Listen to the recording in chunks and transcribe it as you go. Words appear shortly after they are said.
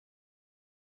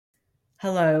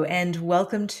Hello, and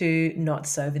welcome to Not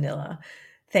So Vanilla.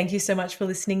 Thank you so much for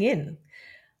listening in.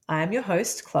 I'm your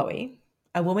host, Chloe,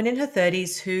 a woman in her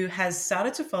 30s who has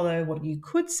started to follow what you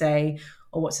could say,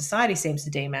 or what society seems to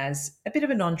deem as, a bit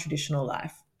of a non traditional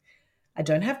life. I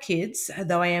don't have kids,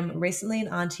 though I am recently an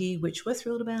auntie, which we're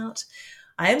thrilled about.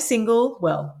 I am single,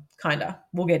 well, kinda.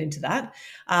 We'll get into that.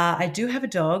 I do have a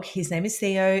dog. His name is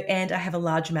Theo, and I have a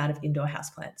large amount of indoor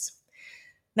houseplants.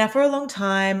 Now, for a long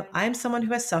time, I'm someone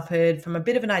who has suffered from a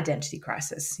bit of an identity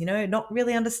crisis, not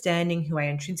really understanding who I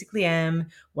intrinsically am,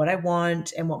 what I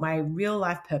want, and what my real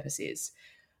life purpose is.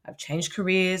 I've changed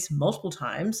careers multiple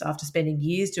times after spending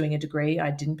years doing a degree I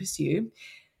didn't pursue.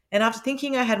 And after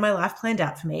thinking I had my life planned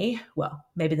out for me, well,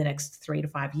 maybe the next 3 to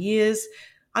 5 years,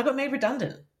 I got made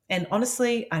redundant. And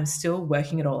honestly, I'm still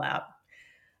working it all out.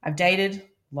 I've dated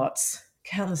lots,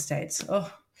 countless dates,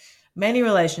 many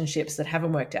relationships that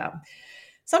haven't worked out.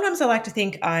 Sometimes I like to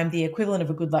think I'm the equivalent of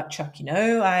a good luck chuck.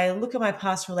 I look at my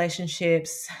past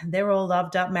relationships, they're all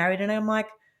loved up, married, and I'm like,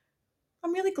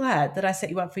 I'm really glad that I set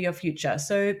you up for your future.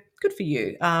 So good for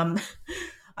you.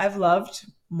 I've loved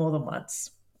more than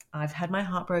once. I've had my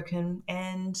heart broken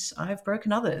and I've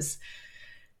broken others.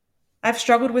 I've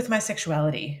struggled with my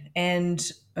sexuality, and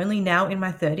only now in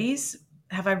my 30s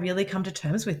have I really come to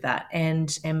terms with that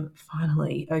and am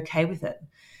finally okay with it.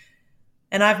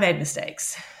 And I've made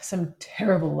mistakes, some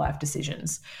terrible life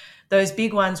decisions. Those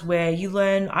big ones where you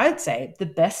learn, I'd say, the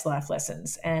best life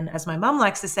lessons. And as my mum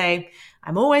likes to say,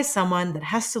 I'm always someone that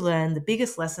has to learn the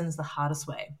biggest lessons the hardest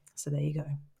way. So there you go.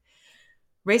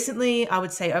 Recently, I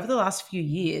would say over the last few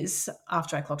years,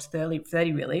 after I clocked 30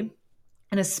 really,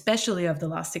 and especially over the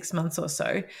last 6 months or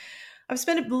so, I've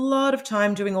spent a lot of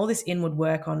time doing all this inward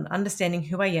work on understanding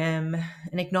who I am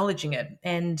and acknowledging it.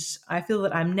 And I feel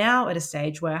that I'm now at a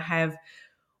stage where I have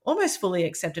almost fully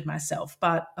accepted myself,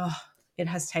 but it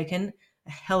has taken a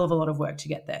hell of a lot of work to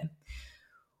get there.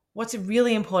 What's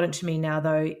really important to me now,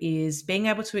 though, is being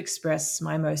able to express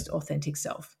my most authentic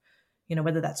self.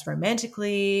 Whether that's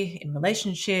romantically, in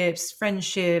relationships,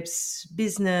 friendships,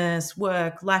 business,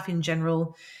 work, life in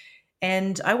general.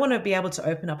 And I want to be able to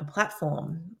open up a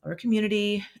platform or a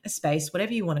community, a space,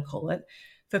 whatever you want to call it,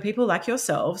 for people like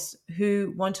yourselves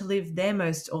who want to live their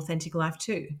most authentic life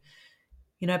too.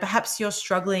 Perhaps you're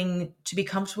struggling to be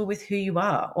comfortable with who you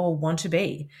are or want to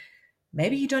be.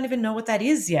 Maybe you don't even know what that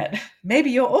is yet. Maybe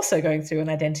you're also going through an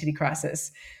identity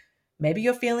crisis. Maybe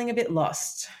you're feeling a bit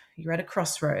lost. You're at a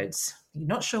crossroads. You're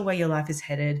not sure where your life is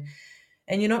headed,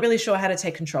 and you're not really sure how to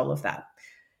take control of that.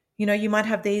 You might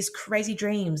have these crazy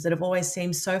dreams that have always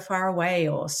seemed so far away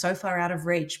or so far out of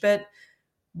reach, but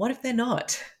what if they're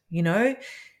not?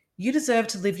 You deserve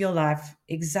to live your life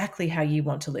exactly how you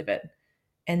want to live it.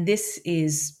 And this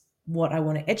is what I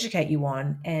want to educate you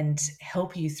on and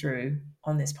help you through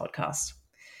on this podcast.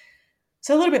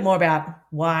 So, a little bit more about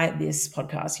why this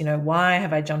podcast, why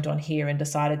have I jumped on here and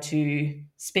decided to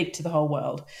speak to the whole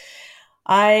world?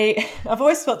 I've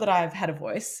always felt that I've had a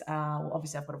voice. Well,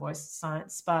 obviously, I've got a voice,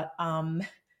 science, but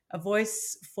a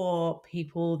voice for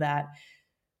people that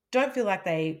don't feel like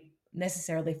they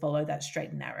necessarily follow that straight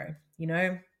and narrow.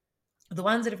 The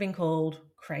ones that have been called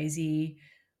crazy,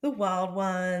 the wild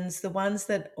ones, the ones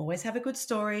that always have a good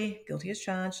story, guilty as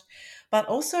charged. But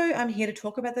also, I'm here to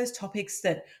talk about those topics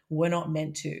that we're not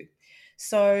meant to.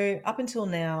 So, up until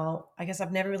now, I guess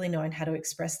I've never really known how to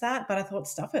express that, but I thought,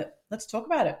 stuff it. Let's talk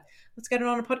about it. Let's get it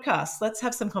on a podcast. Let's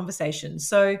have some conversations.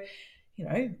 So,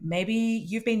 maybe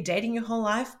you've been dating your whole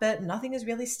life, but nothing has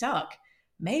really stuck.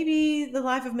 Maybe the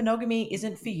life of monogamy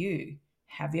isn't for you.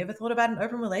 Have you ever thought about an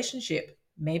open relationship?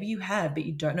 Maybe you have, but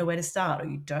you don't know where to start or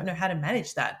you don't know how to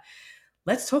manage that.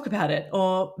 Let's talk about it.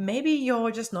 Or maybe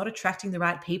you're just not attracting the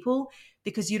right people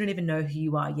because you don't even know who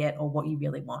you are yet or what you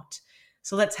really want.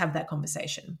 So let's have that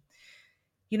conversation.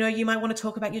 You might want to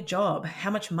talk about your job, how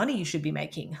much money you should be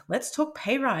making. Let's talk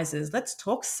pay rises. Let's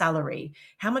talk salary.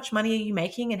 How much money are you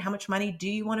making and how much money do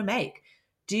you want to make?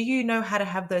 Do you know how to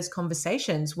have those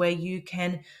conversations where you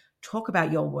can talk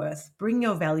about your worth, bring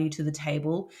your value to the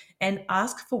table, and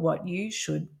ask for what you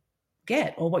should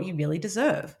get or what you really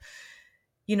deserve?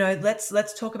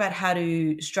 Let's talk about how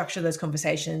to structure those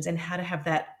conversations and how to have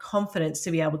that confidence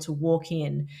to be able to walk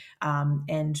in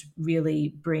and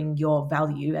really bring your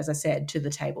value, as I said, to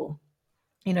the table.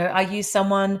 Are you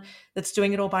someone that's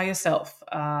doing it all by yourself,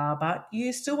 but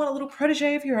you still want a little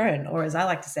protege of your own, or as I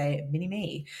like to say, mini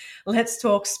me? Let's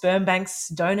talk sperm banks,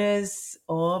 donors,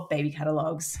 or baby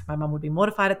catalogs. My mum would be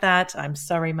mortified at that. I'm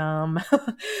sorry, mum.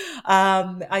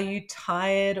 Are you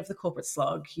tired of the corporate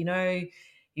slog?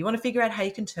 You want to figure out how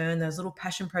you can turn those little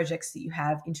passion projects that you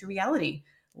have into reality.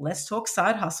 Let's talk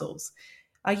side hustles.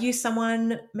 Are you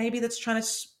someone maybe that's trying to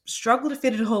struggle to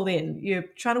fit it all in. You're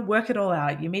trying to work it all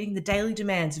out. You're meeting the daily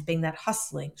demands of being that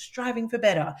hustling, striving for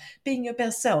better, being your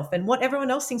best self, and what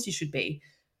everyone else thinks you should be.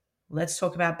 Let's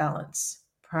talk about balance,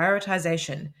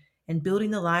 prioritization, and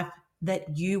building the life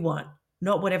that you want,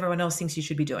 not what everyone else thinks you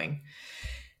should be doing.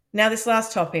 Now, this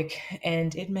last topic,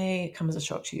 and it may come as a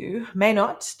shock to you, may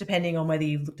not, depending on whether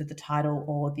you've looked at the title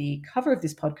or the cover of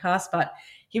this podcast, but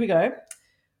here we go.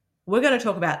 We're going to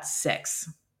talk about sex.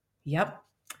 Yep,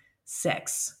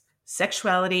 sex,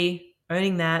 sexuality,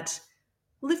 owning that,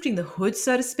 lifting the hood,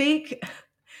 so to speak,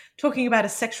 talking about a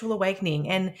sexual awakening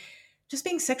and just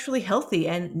being sexually healthy.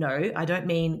 And no, I don't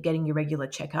mean getting your regular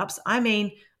checkups. I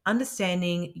mean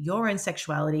understanding your own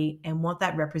sexuality and what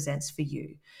that represents for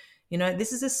you. You know,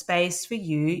 this is a space for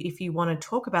you if you want to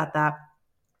talk about that,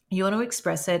 you want to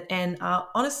express it. And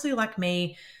honestly, like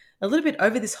me, a little bit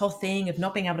over this whole thing of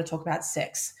not being able to talk about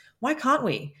sex. Why can't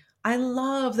we? I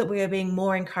love that we are being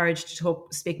more encouraged to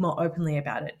speak more openly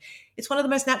about it. It's one of the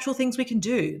most natural things we can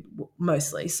do,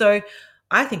 mostly. So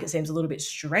I think it seems a little bit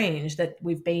strange that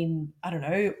we've been, I don't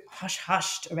know,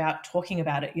 hushed about talking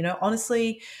about it. You know,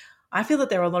 honestly, I feel that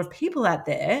there are a lot of people out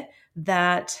there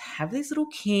that have these little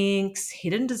kinks,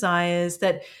 hidden desires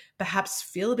that perhaps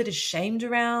feel a bit ashamed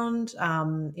around,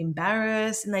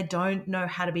 embarrassed, and they don't know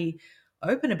how to be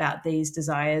open about these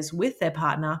desires with their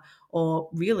partner, or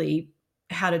really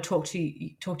how to talk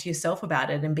to yourself about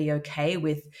it and be okay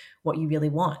with what you really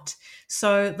want.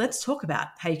 So let's talk about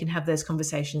how you can have those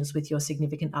conversations with your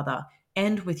significant other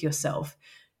and with yourself.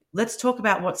 Let's talk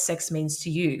about what sex means to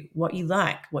you, what you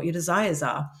like, what your desires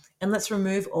are, and let's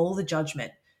remove all the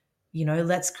judgment. You know,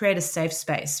 let's create a safe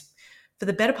space. For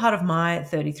the better part of my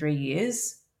 33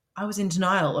 years, I was in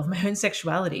denial of my own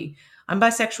sexuality. I'm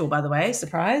bisexual, by the way,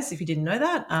 surprise if you didn't know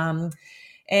that.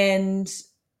 And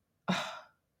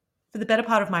for the better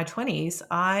part of my 20s,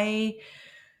 I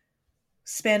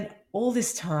spent all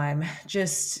this time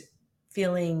just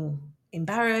feeling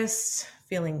embarrassed,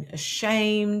 feeling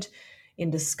ashamed, in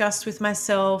disgust with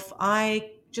myself.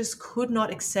 I just could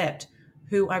not accept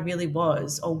who I really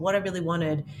was or what I really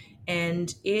wanted.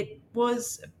 And it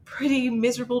was a pretty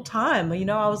miserable time. You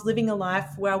know, I was living a life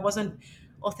where I wasn't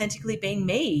authentically being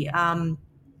me. I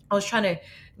was trying to,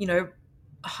 you know,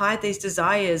 hide these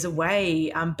desires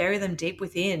away, bury them deep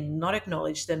within, not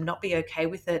acknowledge them, not be okay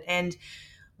with it. And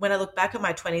when I look back at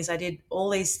my 20s, I did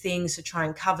all these things to try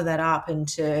and cover that up and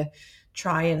to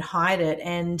try and hide it.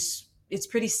 And it's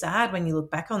pretty sad when you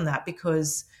look back on that,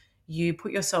 because you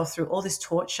put yourself through all this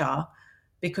torture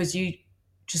because you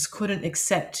just couldn't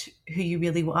accept who you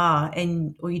really are,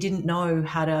 and or you didn't know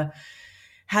how to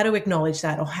acknowledge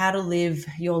that or how to live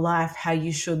your life how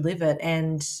you should live it.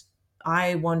 And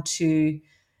I want to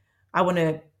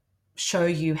show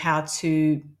you how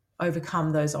to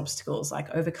overcome those obstacles, like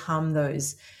overcome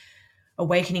those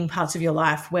awakening parts of your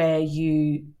life where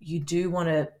you do want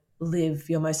to live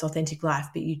your most authentic life,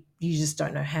 but you just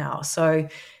don't know how. So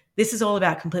this is all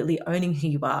about completely owning who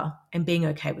you are and being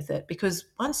okay with it, because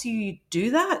once you do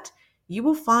that, you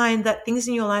will find that things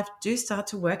in your life do start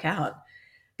to work out,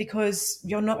 because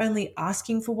you're not only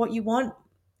asking for what you want,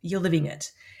 you're living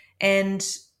it. And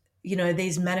you know,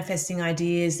 these manifesting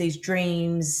ideas, these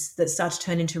dreams that start to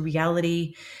turn into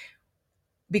reality,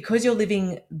 because you're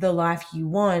living the life you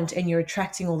want and you're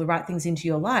attracting all the right things into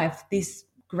your life, these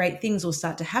great things will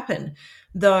start to happen.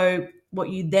 Though what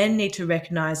you then need to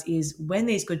recognize is when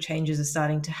these good changes are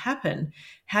starting to happen,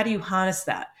 how do you harness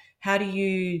that? How do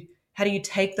you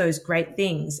take those great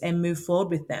things and move forward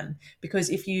with them? Because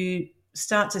if you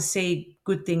start to see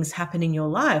good things happen in your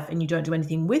life and you don't do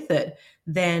anything with it,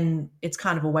 then it's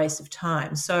kind of a waste of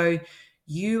time. So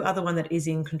you are the one that is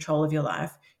in control of your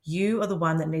life. You are the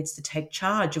one that needs to take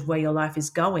charge of where your life is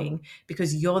going,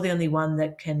 because you're the only one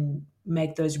that can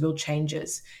make those real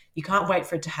changes. You can't wait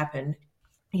for it to happen.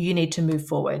 You need to move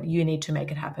forward. You need to make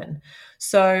it happen.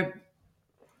 So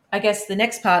I guess the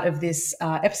next part of this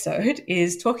episode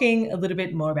is talking a little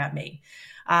bit more about me.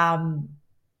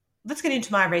 Let's get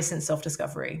into my recent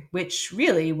self-discovery, which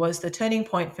really was the turning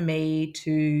point for me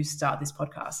to start this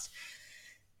podcast.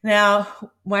 Now,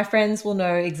 my friends will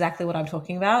know exactly what I'm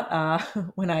talking about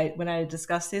when I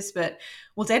discuss this, but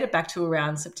we'll date it back to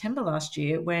around September last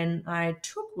year, when I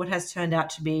took what has turned out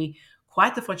to be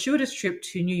quite the fortuitous trip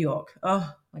to New York.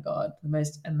 Oh my God, the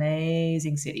most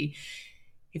amazing city.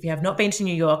 If you have not been to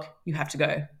New York, you have to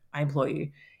go. I implore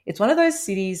you. It's one of those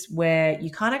cities where you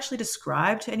can't actually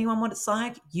describe to anyone what it's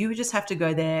like. You just have to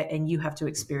go there and you have to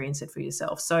experience it for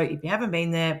yourself. So if you haven't been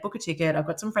there, book a ticket. I've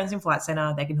got some friends in Flight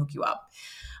Centre. They can hook you up.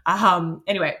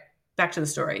 Anyway, back to the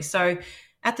story. So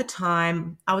at the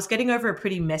time, I was getting over a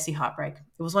pretty messy heartbreak.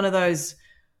 It was one of those,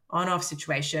 on-off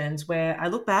situations where I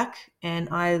look back and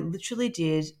I literally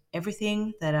did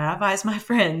everything that I advised my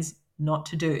friends not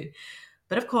to do.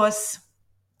 But of course,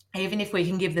 even if we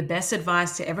can give the best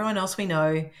advice to everyone else we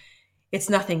know, it's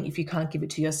nothing if you can't give it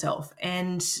to yourself.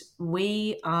 And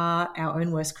we are our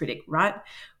own worst critic, right?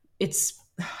 It's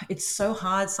it's so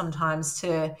hard sometimes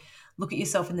to look at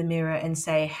yourself in the mirror and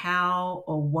say, how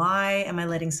or why am I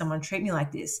letting someone treat me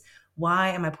like this? Why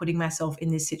am I putting myself in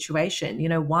this situation?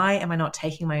 Why am I not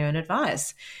taking my own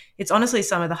advice? It's honestly it's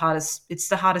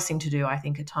the hardest thing to do, I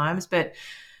think, at times. But,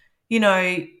 you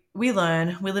know, we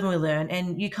learn, we live and we learn,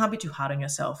 and you can't be too hard on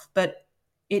yourself. But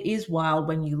it is wild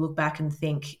when you look back and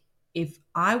think, if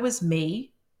I was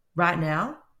me right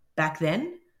now, back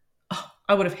then,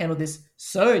 I would have handled this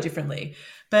so differently.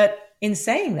 But in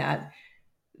saying that,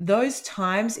 those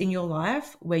times in your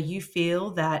life where you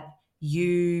feel that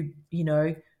you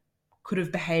could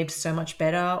have behaved so much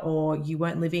better, or you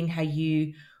weren't living how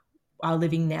you are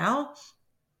living now,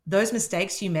 those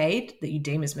mistakes you made that you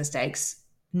deem as mistakes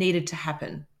needed to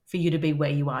happen for you to be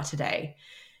where you are today.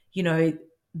 You know,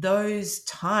 those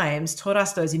times taught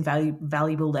us those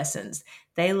valuable lessons.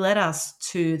 They led us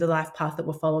to the life path that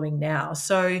we're following now.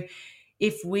 So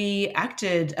if we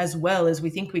acted as well as we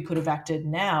think we could have acted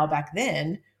now back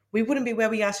then, we wouldn't be where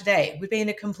we are today. We'd be in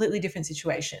a completely different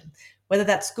situation. Whether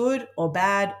that's good or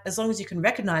bad, as long as you can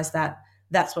recognize that,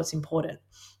 that's what's important.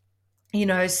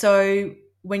 So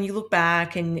when you look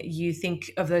back and you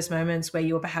think of those moments where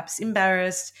you were perhaps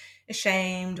embarrassed,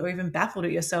 ashamed, or even baffled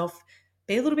at yourself,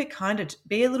 be a little bit kinder.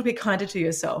 Be a little bit kinder to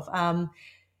yourself.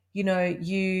 You know,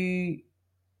 you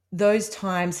those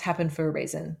times happen for a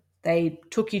reason. They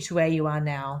took you to where you are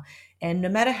now. And no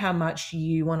matter how much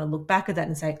you want to look back at that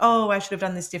and say, oh, I should have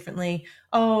done this differently.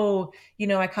 Oh,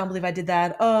 I can't believe I did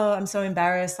that. Oh, I'm so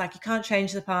embarrassed. Like, you can't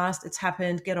change the past. It's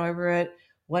happened. Get over it.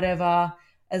 Whatever.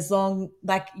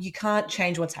 You can't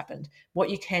change what's happened. What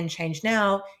you can change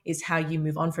now is how you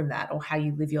move on from that, or how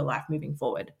you live your life moving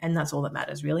forward. And that's all that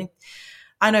matters, really.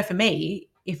 I know for me,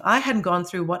 if I hadn't gone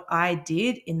through what I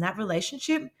did in that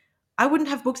relationship, I wouldn't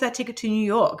have booked that ticket to New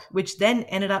York, which then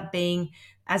ended up being,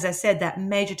 as I said, that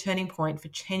major turning point for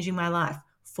changing my life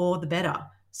for the better.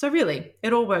 So really,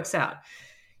 it all works out.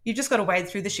 You've just got to wade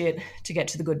through the shit to get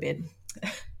to the good bit.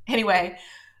 Anyway,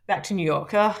 back to New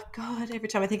York. Oh, God, every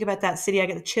time I think about that city, I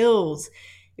get the chills.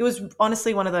 It was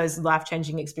honestly one of those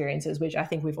life-changing experiences, which I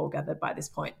think we've all gathered by this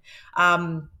point.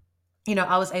 I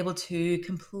was able to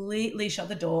completely shut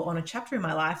the door on a chapter in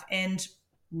my life and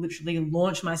literally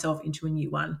launch myself into a new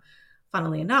one.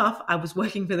 Funnily enough, I was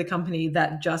working for the company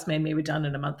that just made me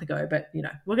redundant a month ago, but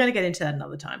we're going to get into that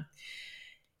another time.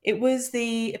 It was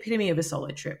the epitome of a solo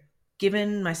trip,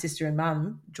 given my sister and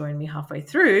mum joined me halfway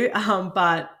through.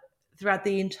 But throughout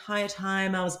the entire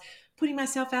time, I was putting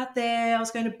myself out there. I was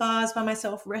going to bars by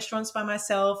myself, restaurants by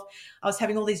myself. I was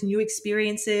having all these new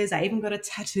experiences. I even got a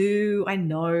tattoo. I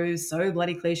know, so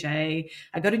bloody cliche.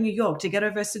 I go to New York to get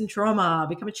over some trauma,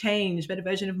 become a changed, better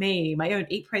version of me, my own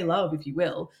eat, pray, love, if you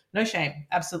will. No shame,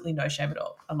 absolutely no shame at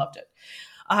all. I loved it.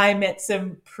 I met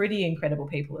some pretty incredible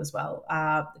people as well.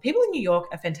 The people in New York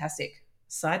are fantastic.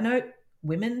 Side note,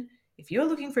 women, if you're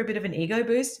looking for a bit of an ego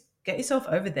boost, get yourself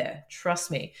over there.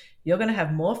 Trust me, you're going to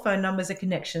have more phone numbers and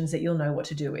connections that you'll know what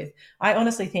to do with. I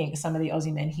honestly think some of the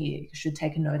Aussie men here should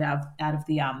take a note out of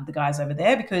the guys over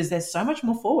there, because they're so much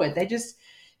more forward. They just,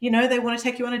 they want to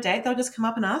take you on a date. They'll just come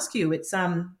up and ask you. It's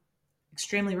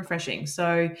extremely refreshing.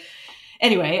 So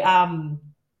anyway,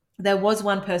 there was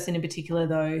one person in particular,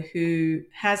 though, who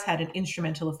has had an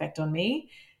instrumental effect on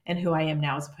me and who I am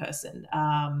now as a person.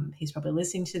 He's probably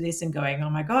listening to this and going, oh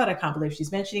my God, I can't believe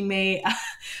she's mentioning me.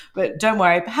 But don't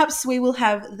worry, perhaps we will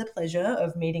have the pleasure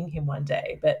of meeting him one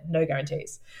day, but no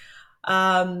guarantees.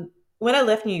 When I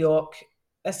left New York,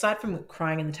 aside from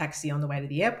crying in the taxi on the way to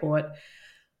the airport,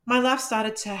 my life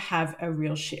started to have a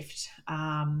real shift.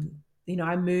 I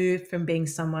moved from being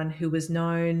someone who was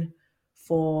known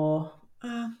for,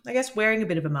 I guess, wearing a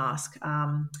bit of a mask,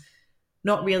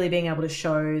 not really being able to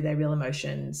show their real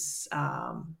emotions,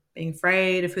 being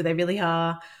afraid of who they really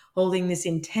are, holding this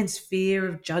intense fear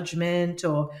of judgment,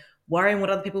 or worrying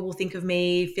what other people will think of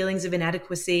me, feelings of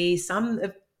inadequacy, some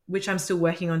of which I'm still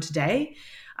working on today.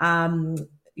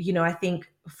 I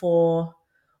think for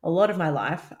a lot of my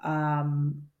life,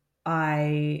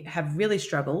 I have really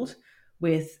struggled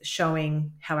with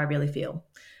showing how I really feel.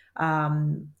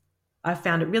 I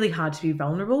found it really hard to be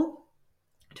vulnerable,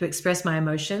 to express my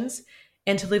emotions,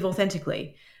 and to live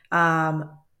authentically. I'm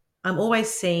always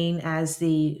seen as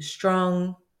the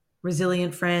strong,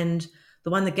 resilient friend,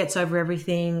 the one that gets over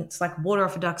everything. It's like water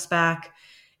off a duck's back.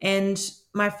 And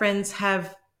my friends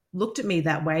have looked at me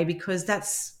that way because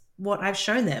that's what I've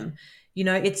shown them.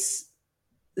 It's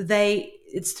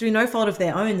through no fault of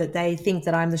their own that they think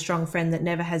that I'm the strong friend that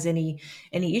never has any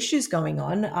issues going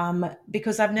on,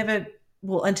 because I've never,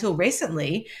 well, until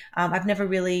recently, I've never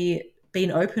really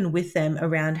been open with them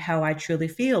around how I truly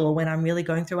feel or when I'm really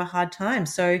going through a hard time.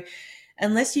 So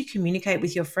unless you communicate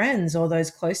with your friends or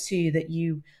those close to you that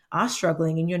you are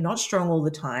struggling and you're not strong all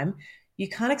the time, you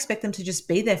can't expect them to just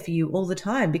be there for you all the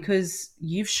time, because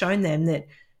you've shown them that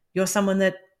you're someone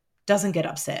that doesn't get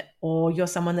upset, or you're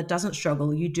someone that doesn't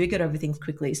struggle. You do get over things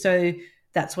quickly. So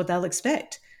that's what they'll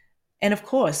expect. And of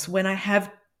course, when I have,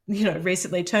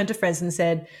 recently turned to friends and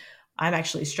said, I'm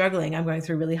actually struggling, I'm going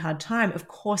through a really hard time, of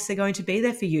course they're going to be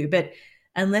there for you. But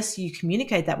unless you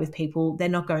communicate that with people, they're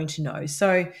not going to know.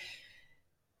 So,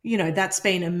 that's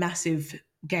been a massive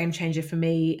game changer for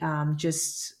me.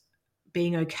 Just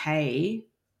being okay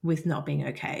with not being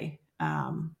okay.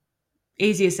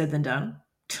 Easier said than done.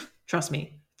 Trust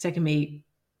me, it's taken me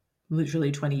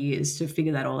literally 20 years to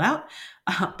figure that all out.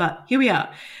 But here we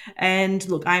are. And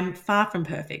look, I'm far from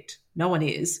perfect. No one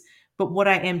is. But what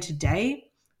I am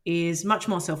today is much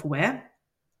more self-aware.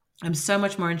 I'm so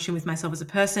much more in tune with myself as a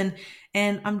person,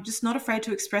 and I'm just not afraid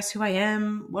to express who I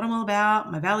am, what I'm all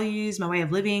about, my values, my way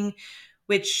of living,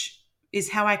 which is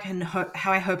how I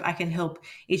hope I can help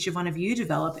each one of you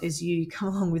develop as you come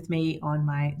along with me on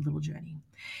my little journey.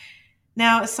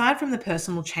 Now, aside from the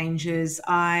personal changes,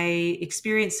 I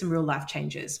experienced some real life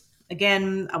changes.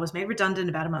 Again, I was made redundant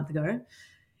about a month ago.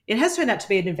 It has turned out to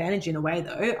be an advantage in a way,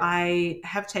 though. I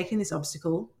have taken this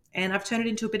obstacle and I've turned it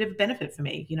into a bit of a benefit for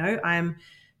me. I'm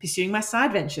pursuing my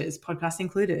side ventures, podcast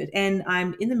included, and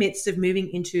I'm in the midst of moving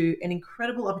into an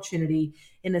incredible opportunity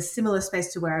in a similar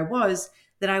space to where I was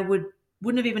that I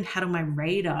wouldn't have even had on my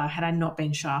radar had I not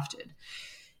been shafted.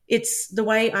 It's the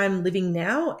way I'm living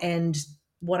now, and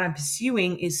what I'm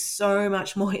pursuing is so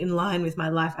much more in line with my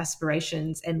life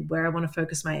aspirations and where I want to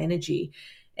focus my energy.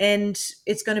 And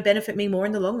it's going to benefit me more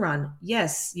in the long run.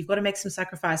 Yes, you've got to make some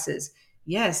sacrifices.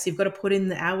 Yes, you've got to put in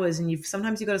the hours, and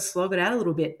sometimes you've got to slog it out a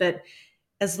little bit. But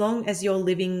as long as you're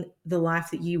living the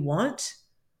life that you want,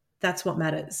 that's what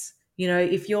matters.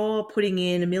 If you're putting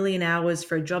in a million hours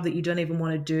for a job that you don't even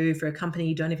want to do, for a company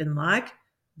you don't even like,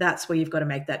 that's where you've got to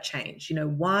make that change.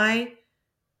 Why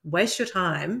waste your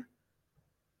time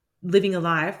living a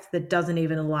life that doesn't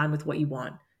even align with what you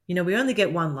want? We only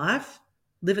get one life.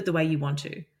 Live it the way you want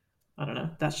to. I don't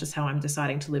know. That's just how I'm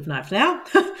deciding to live life now.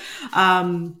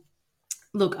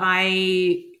 Look,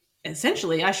 I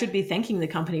should be thanking the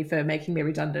company for making me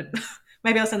redundant.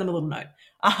 Maybe I'll send them a little note.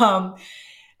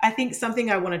 I think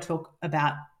something I want to talk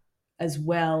about as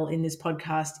well in this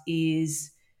podcast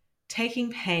is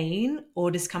taking pain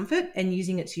or discomfort and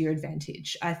using it to your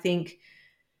advantage. I think,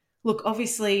 look,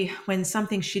 obviously when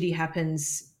something shitty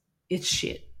happens, it's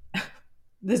shit.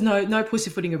 There's no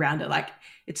pussyfooting around it. Like,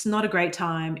 it's not a great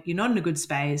time. You're not in a good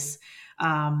space.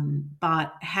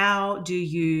 But how do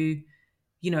you,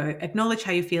 acknowledge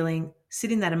how you're feeling,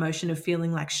 sit in that emotion of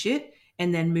feeling like shit,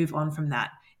 and then move on from that,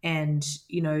 and,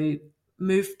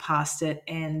 move past it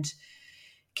and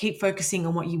keep focusing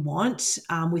on what you want,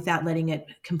 without letting it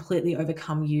completely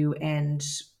overcome you and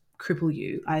cripple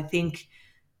you. I think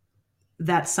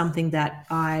that's something that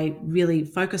I really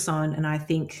focus on, and I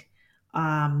think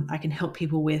I can help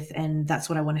people with, and that's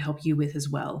what I want to help you with as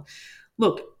well.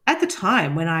 Look, at the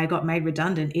time when I got made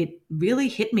redundant, it really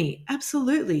hit me.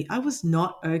 Absolutely. I was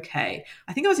not okay.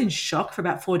 I think I was in shock for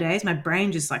about 4 days. My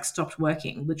brain just stopped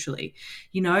working, literally.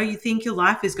 You think your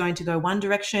life is going to go one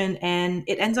direction and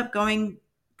it ends up going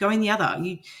the other.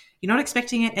 You're not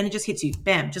expecting it and it just hits you,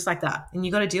 bam, just like that. And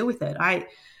you got to deal with it. I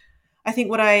think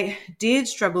what I did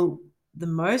struggle the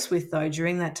most with, though,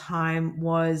 during that time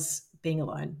was being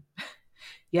alone.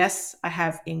 Yes, I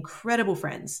have incredible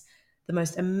friends, the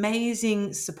most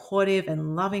amazing, supportive,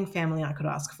 and loving family I could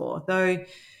ask for. Though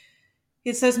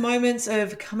it's those moments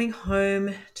of coming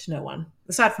home to no one,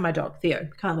 aside from my dog, Theo.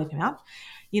 Can't leave him out.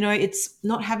 It's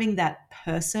not having that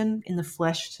person in the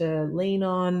flesh to lean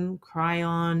on, cry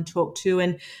on, talk to.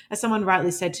 And as someone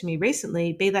rightly said to me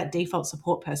recently, be that default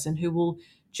support person who will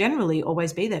generally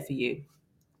always be there for you.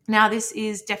 Now, this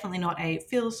is definitely not a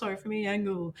feel sorry for me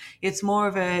angle. It's more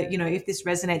of a, if this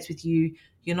resonates with you,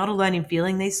 you're not alone in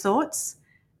feeling these thoughts.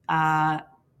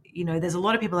 There's a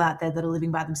lot of people out there that are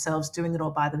living by themselves, doing it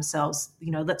all by themselves.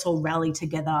 Let's all rally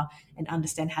together and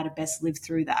understand how to best live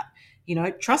through that.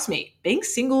 Trust me, being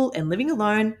single and living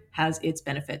alone has its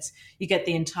benefits. You get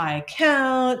the entire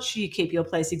couch, you keep your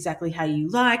place exactly how you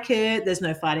like it. There's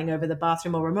no fighting over the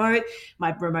bathroom or remote.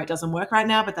 My remote doesn't work right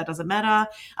now, but that doesn't matter.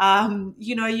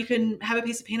 You can have a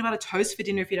piece of peanut butter toast for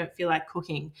dinner if you don't feel like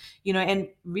cooking. And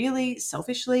really,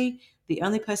 selfishly, the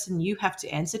only person you have to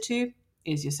answer to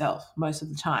is yourself most of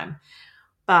the time.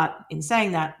 But in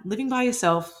saying that, living by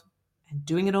yourself and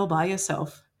doing it all by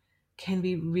yourself can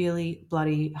be really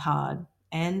bloody hard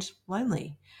and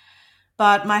lonely.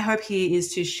 But my hope here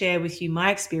is to share with you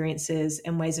my experiences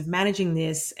and ways of managing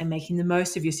this and making the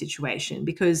most of your situation.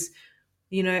 Because,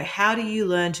 how do you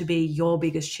learn to be your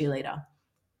biggest cheerleader?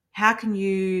 How can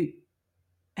you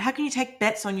take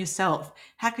bets on yourself?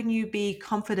 How can you be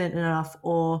confident enough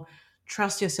or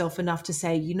trust yourself enough to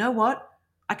say, you know what?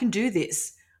 I can do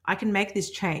this. I can make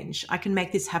this change. I can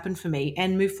make this happen for me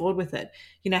and move forward with it.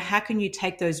 How can you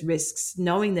take those risks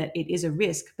knowing that it is a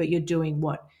risk, but you're doing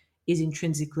what is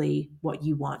intrinsically what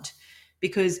you want?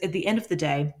 Because at the end of the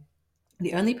day,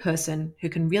 the only person who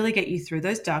can really get you through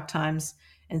those dark times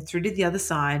and through to the other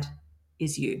side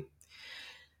is you.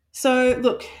 So,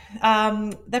 look,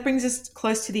 that brings us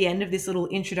close to the end of this little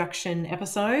introduction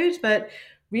episode. But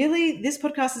really, this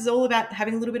podcast is all about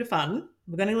having a little bit of fun.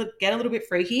 We're going to get a little bit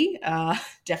freaky,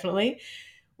 definitely.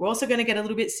 We're also going to get a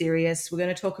little bit serious. We're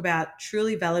going to talk about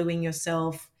truly valuing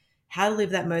yourself, how to live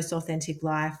that most authentic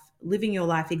life, living your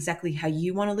life exactly how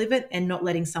you want to live it, and not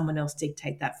letting someone else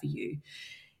dictate that for you.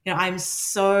 I'm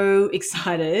so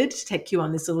excited to take you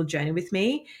on this little journey with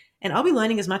me, and I'll be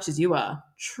learning as much as you are.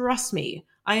 Trust me,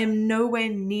 I am nowhere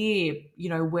near,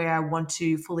 where I want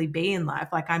to fully be in life.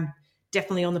 Like, I'm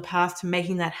definitely on the path to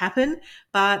making that happen,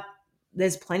 but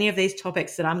there's plenty of these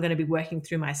topics that I'm going to be working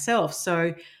through myself.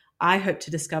 So I hope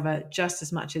to discover just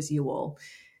as much as you all.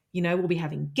 We'll be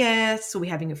having guests, we'll be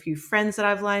having a few friends that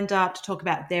I've lined up to talk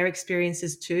about their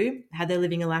experiences too, how they're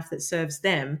living a life that serves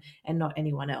them and not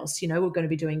anyone else. We're going to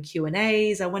be doing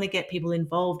Q&As. I want to get people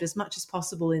involved as much as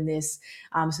possible in this,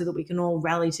 so that we can all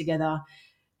rally together,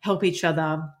 help each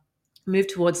other, move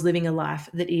towards living a life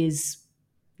that is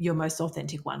your most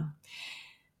authentic one.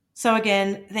 So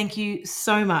again, thank you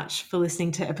so much for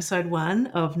listening to episode 1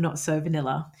 of Not So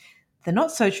Vanilla, the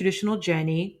not so traditional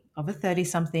journey of a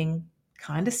 30-something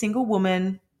kind of single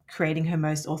woman creating her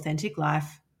most authentic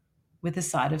life with a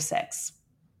side of sex.